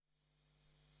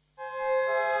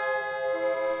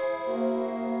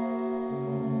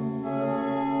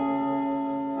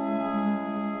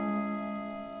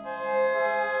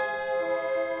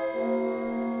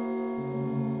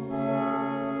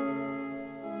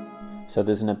So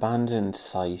there's an abandoned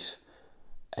site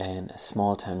in a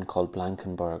small town called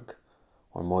Blankenburg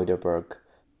or Moiderburg,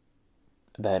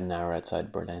 about an hour outside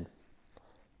Berlin.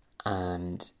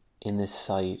 And in this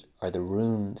site are the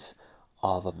ruins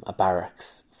of a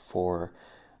barracks for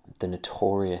the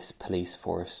notorious police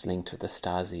force linked with the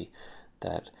Stasi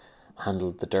that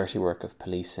handled the dirty work of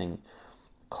policing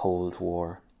Cold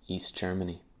War East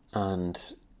Germany. And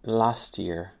last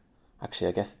year, actually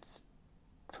I guess it's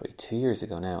probably 2 years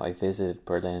ago now, I visited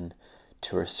Berlin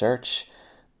to research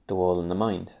The Wall in the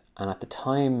Mind. And at the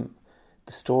time,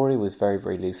 the story was very,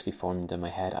 very loosely formed in my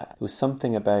head. It was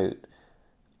something about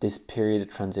this period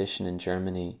of transition in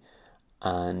Germany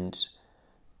and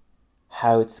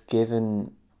how it's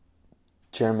given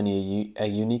Germany a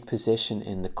unique position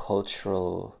in the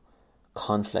cultural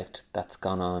conflict that's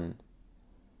gone on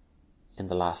in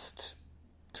the last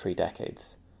 3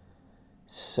 decades.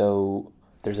 So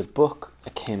there's a book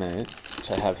that came out,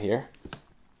 which I have here,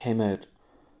 came out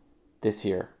this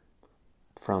year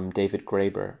from David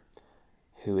Graeber,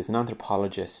 who is an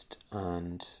anthropologist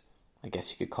and I guess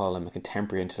you could call him a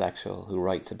contemporary intellectual who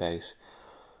writes about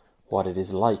what it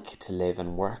is like to live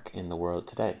and work in the world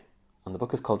today. And the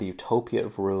book is called The Utopia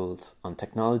of Rules on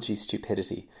Technology,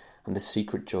 Stupidity and the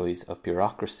Secret Joys of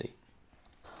Bureaucracy.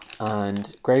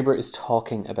 And Graeber is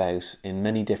talking about, in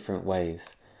many different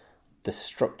ways, the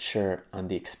structure and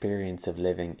the experience of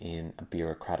living in a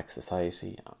bureaucratic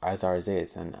society, as ours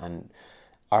is, and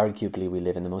arguably we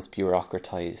live in the most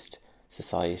bureaucratized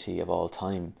society of all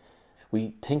time.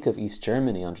 We think of East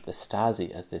Germany under the Stasi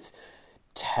as this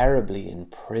terribly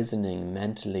imprisoning,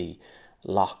 mentally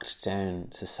locked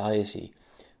down society.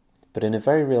 But in a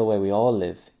very real way, we all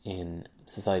live in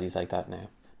societies like that now,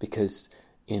 because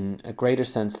in a greater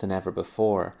sense than ever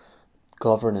before,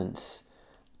 governance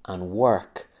and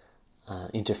work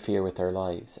interfere with our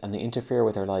lives, and they interfere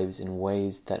with our lives in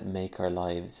ways that make our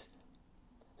lives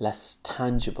less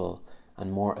tangible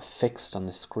and more affixed on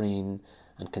the screen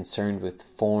and concerned with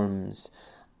forms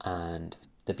and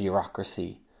the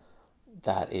bureaucracy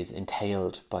that is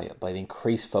entailed by the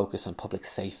increased focus on public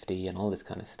safety and all this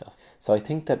kind of stuff. So I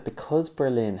think that because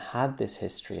Berlin had this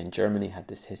history and Germany had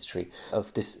this history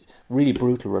of this really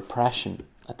brutal repression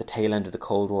at the tail end of the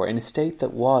Cold War in a state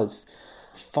that was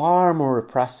far more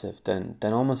repressive than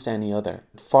almost any other,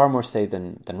 far more, say,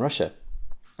 than Russia.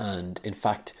 And in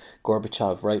fact,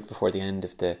 Gorbachev, right before the end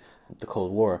of the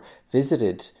Cold War,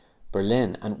 visited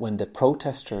Berlin, and when the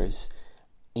protesters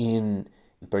in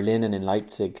Berlin and in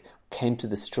Leipzig came to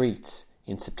the streets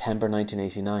in September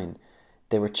 1989,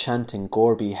 they were chanting,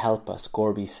 "Gorby, help us,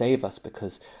 Gorby, save us,"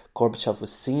 because Gorbachev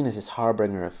was seen as this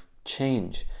harbinger of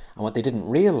change. And what they didn't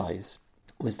realise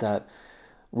was that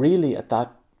really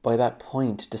by that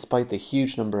point, despite the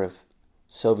huge number of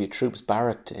Soviet troops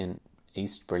barracked in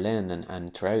East Berlin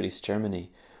and throughout East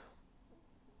Germany,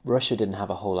 Russia didn't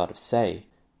have a whole lot of say.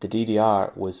 The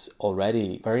DDR was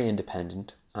already very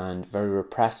independent and very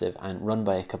repressive and run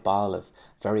by a cabal of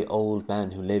very old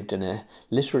men who lived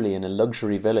literally in a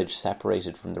luxury village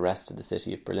separated from the rest of the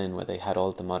city of Berlin, where they had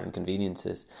all the modern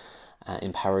conveniences,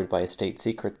 empowered by a state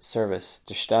secret service,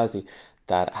 the Stasi,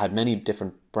 that had many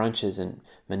different branches and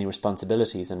many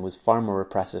responsibilities and was far more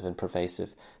repressive and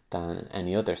pervasive than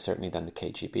any other, certainly than the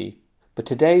KGB. But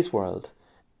today's world,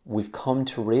 we've come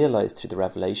to realise through the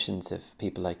revelations of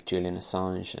people like Julian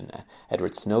Assange and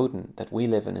Edward Snowden that we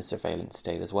live in a surveillance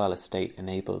state as well, a state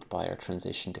enabled by our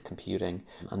transition to computing.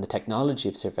 And the technology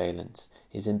of surveillance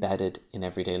is embedded in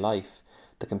everyday life.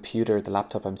 The computer, the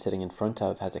laptop I'm sitting in front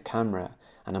of, has a camera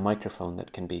and a microphone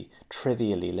that can be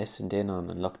trivially listened in on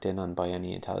and looked in on by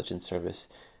any intelligence service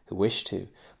who wish to.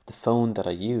 The phone that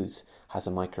I use has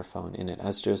a microphone in it,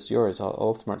 as does yours,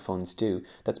 all smartphones do,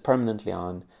 that's permanently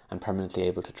on and permanently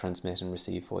able to transmit and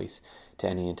receive voice to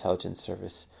any intelligence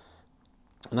service.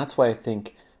 And that's why I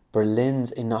think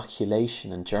Berlin's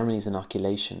inoculation and Germany's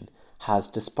inoculation has,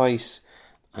 despite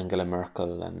Angela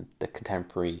Merkel and the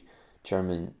contemporary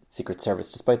German Secret Service,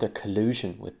 despite their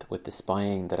collusion with the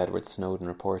spying that Edward Snowden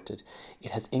reported,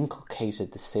 it has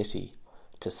inculcated the city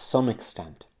to some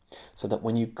extent, so that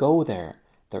when you go there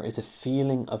is a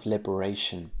feeling of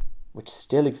liberation which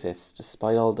still exists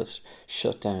despite all the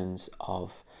shutdowns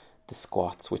of the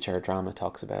squats, which our drama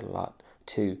talks about a lot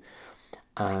too.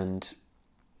 And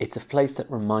it's a place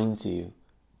that reminds you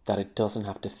that it doesn't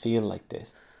have to feel like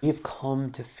this. We have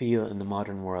come to feel in the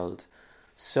modern world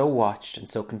so watched and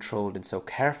so controlled and so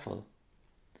careful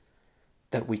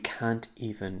that we can't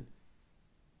even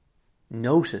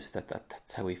notice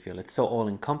that's how we feel. It's so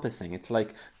all-encompassing. It's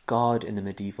like God in the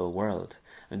medieval world.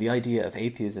 And the idea of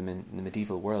atheism in the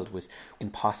medieval world was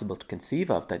impossible to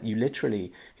conceive of, that you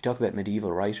talk about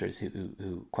medieval writers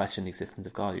who question the existence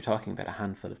of God, you're talking about a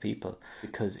handful of people,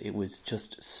 because it was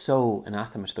just so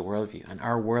anathema to the worldview. And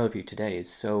our worldview today is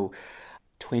so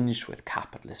twinged with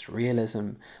capitalist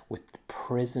realism, with the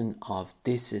prison of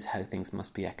this is how things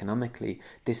must be economically,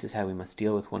 this is how we must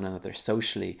deal with one another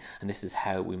socially, and this is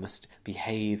how we must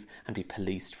behave and be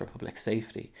policed for public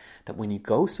safety, that when you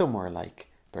go somewhere like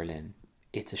Berlin,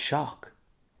 it's a shock.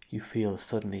 You feel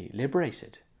suddenly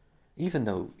liberated, even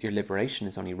though your liberation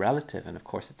is only relative, and of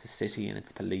course it's a city and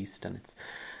it's policed and it's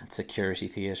security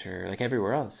theatre like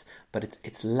everywhere else, but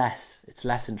it's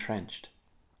less entrenched.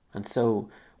 And so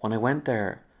when I went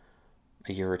there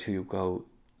a year or two ago,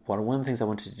 one of the things I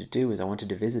wanted to do is I wanted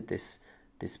to visit this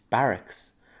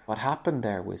barracks. What happened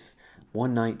there was,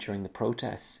 one night during the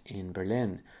protests in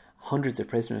Berlin, hundreds of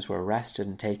prisoners were arrested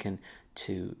and taken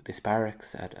to this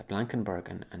barracks at Blankenburg,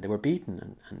 and they were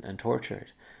beaten and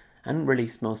tortured, and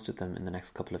released, most of them, in the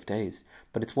next couple of days.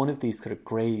 But it's one of these kind of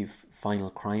grave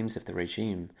final crimes of the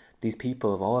regime. These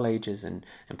people of all ages and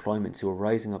employments who were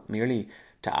rising up merely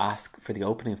to ask for the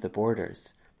opening of the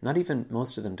borders, not even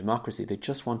most of them democracy, they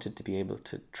just wanted to be able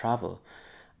to travel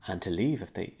and to leave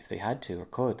if they had to or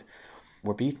could,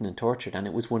 were beaten and tortured. And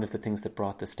it was one of the things that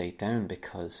brought the state down,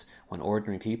 because when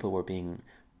ordinary people were being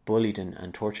bullied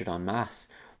and tortured en masse,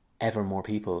 ever more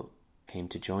people came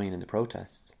to join in the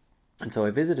protests. And so I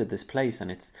visited this place,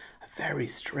 and it's a very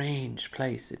strange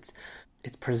place. It's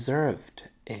preserved.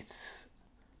 It's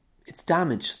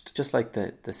damaged, just like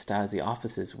the Stasi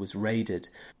offices was raided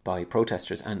by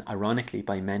protesters, and ironically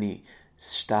by many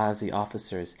Stasi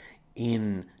officers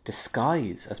in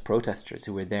disguise as protesters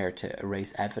who were there to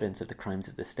erase evidence of the crimes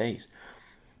of the state.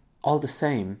 All the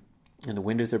same, and the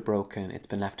windows are broken, it's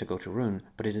been left to go to ruin,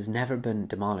 but it has never been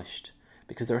demolished,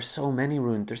 because there are so many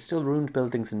there's still ruined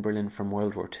buildings in Berlin from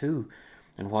World War II.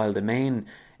 And while the main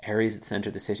areas at the centre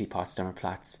of the city, Potsdamer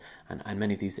Platz, and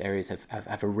many of these areas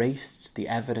have erased the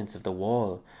evidence of the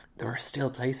wall, there are still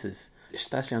places,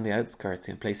 especially on the outskirts,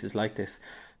 places like this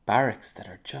barracks that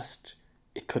are just,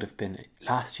 it could have been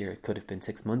last year, it could have been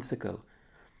 6 months ago,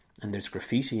 and there's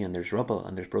graffiti and there's rubble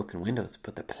and there's broken windows,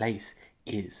 but the place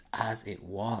is as it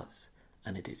was,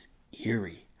 and it is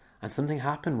eerie. And something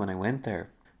happened when I went there.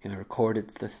 I recorded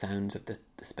the sounds of the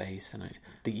space, and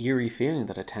the eerie feeling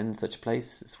that attends such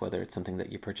places, whether it's something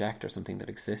that you project or something that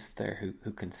exists there,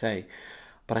 who can say.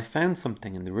 But I found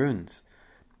something in the ruins,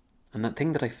 and that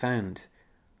thing that I found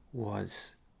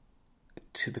was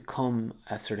to become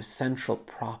a sort of central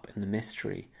prop in the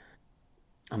mystery,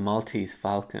 a Maltese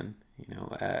falcon,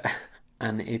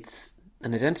 and it's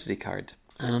an identity card.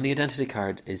 And on the identity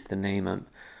card is the name.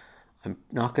 I'm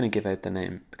not going to give out the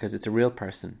name because it's a real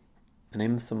person. The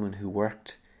name of someone who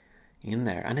worked in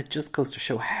there. And it just goes to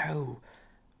show how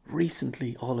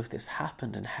recently all of this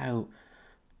happened, and how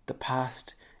the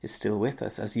past is still with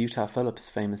us. As Utah Phillips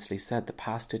famously said, the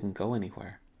past didn't go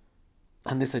anywhere.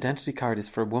 And this identity card is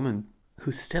for a woman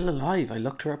who's still alive. I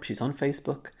looked her up. She's on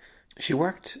Facebook. She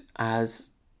worked as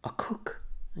a cook,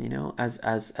 as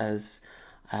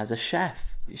a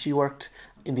chef. She worked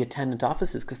in the attendant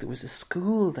offices because there was a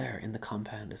school there in the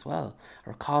compound as well,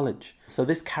 or college. So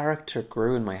this character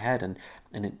grew in my head, and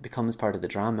it becomes part of the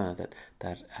drama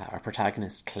that our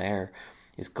protagonist Claire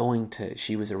is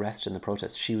she was arrested in the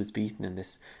protest, she was beaten in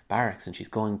this barracks, and she's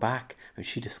going back, and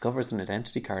she discovers an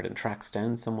identity card and tracks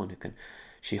down someone who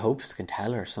she hopes can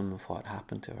tell her some of what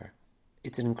happened to her.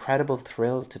 It's an incredible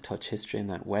thrill to touch history in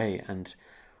that way, and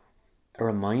a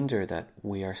reminder that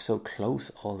we are so close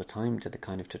all the time to the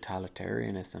kind of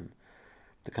totalitarianism,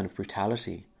 the kind of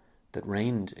brutality that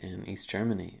reigned in East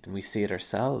Germany. And we see it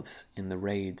ourselves in the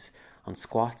raids on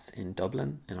squats in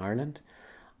Dublin, in Ireland,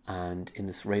 and in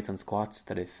the raids on squats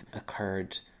that have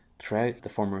occurred throughout the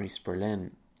former East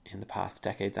Berlin in the past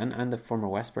decades, and the former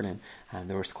West Berlin. And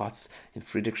there were squats in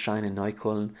Friedrichshain, in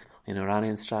Neukölln, in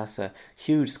Oranienstrasse,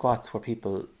 huge squats where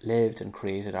people lived and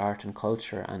created art and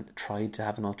culture and tried to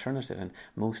have an alternative, and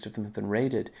most of them have been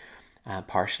raided,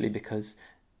 partially because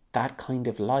that kind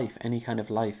of life, any kind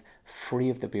of life free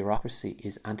of the bureaucracy,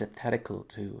 is antithetical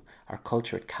to our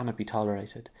culture. It cannot be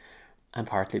tolerated, and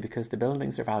partly because the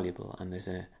buildings are valuable, and there's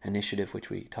an initiative which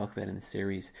we talk about in the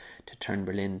series to turn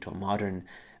Berlin to a modern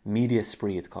media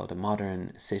spree. It's called a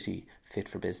modern city fit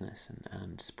for business,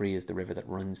 and Spree is the river that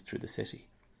runs through the city.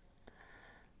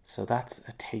 So that's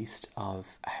a taste of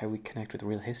how we connect with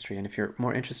real history. And if you're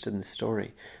more interested in the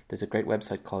story, there's a great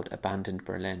website called Abandoned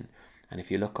Berlin. And if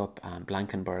you look up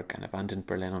Blankenburg and Abandoned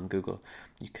Berlin on Google,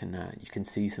 you can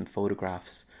see some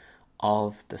photographs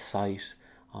of the site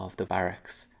of the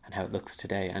barracks and how it looks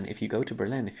today. And if you go to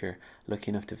Berlin, if you're lucky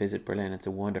enough to visit Berlin, it's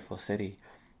a wonderful city.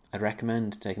 I'd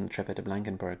recommend taking a trip out to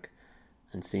Blankenburg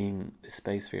and seeing the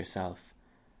space for yourself.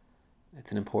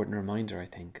 It's an important reminder, I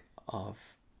think, of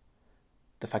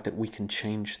the fact that we can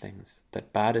change things.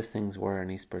 That bad as things were in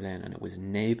East Berlin, and it was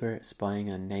neighbour spying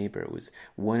on neighbour, it was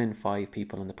 1 in 5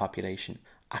 people in the population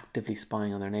actively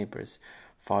spying on their neighbours,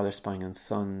 father spying on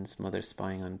sons, mothers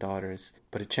spying on daughters.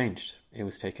 But it changed. It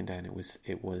was taken down.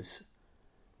 It was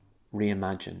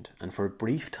reimagined. And for a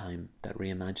brief time, that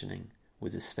reimagining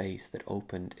was a space that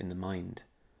opened in the mind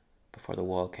before the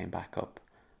wall came back up.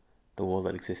 The wall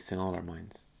that exists in all our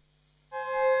minds.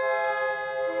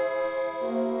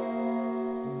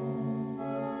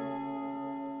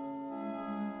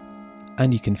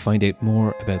 And you can find out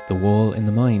more about The Wall in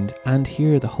the Mind and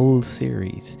hear the whole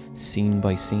series, scene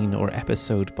by scene or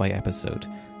episode by episode,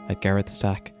 at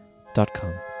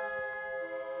garethstack.com.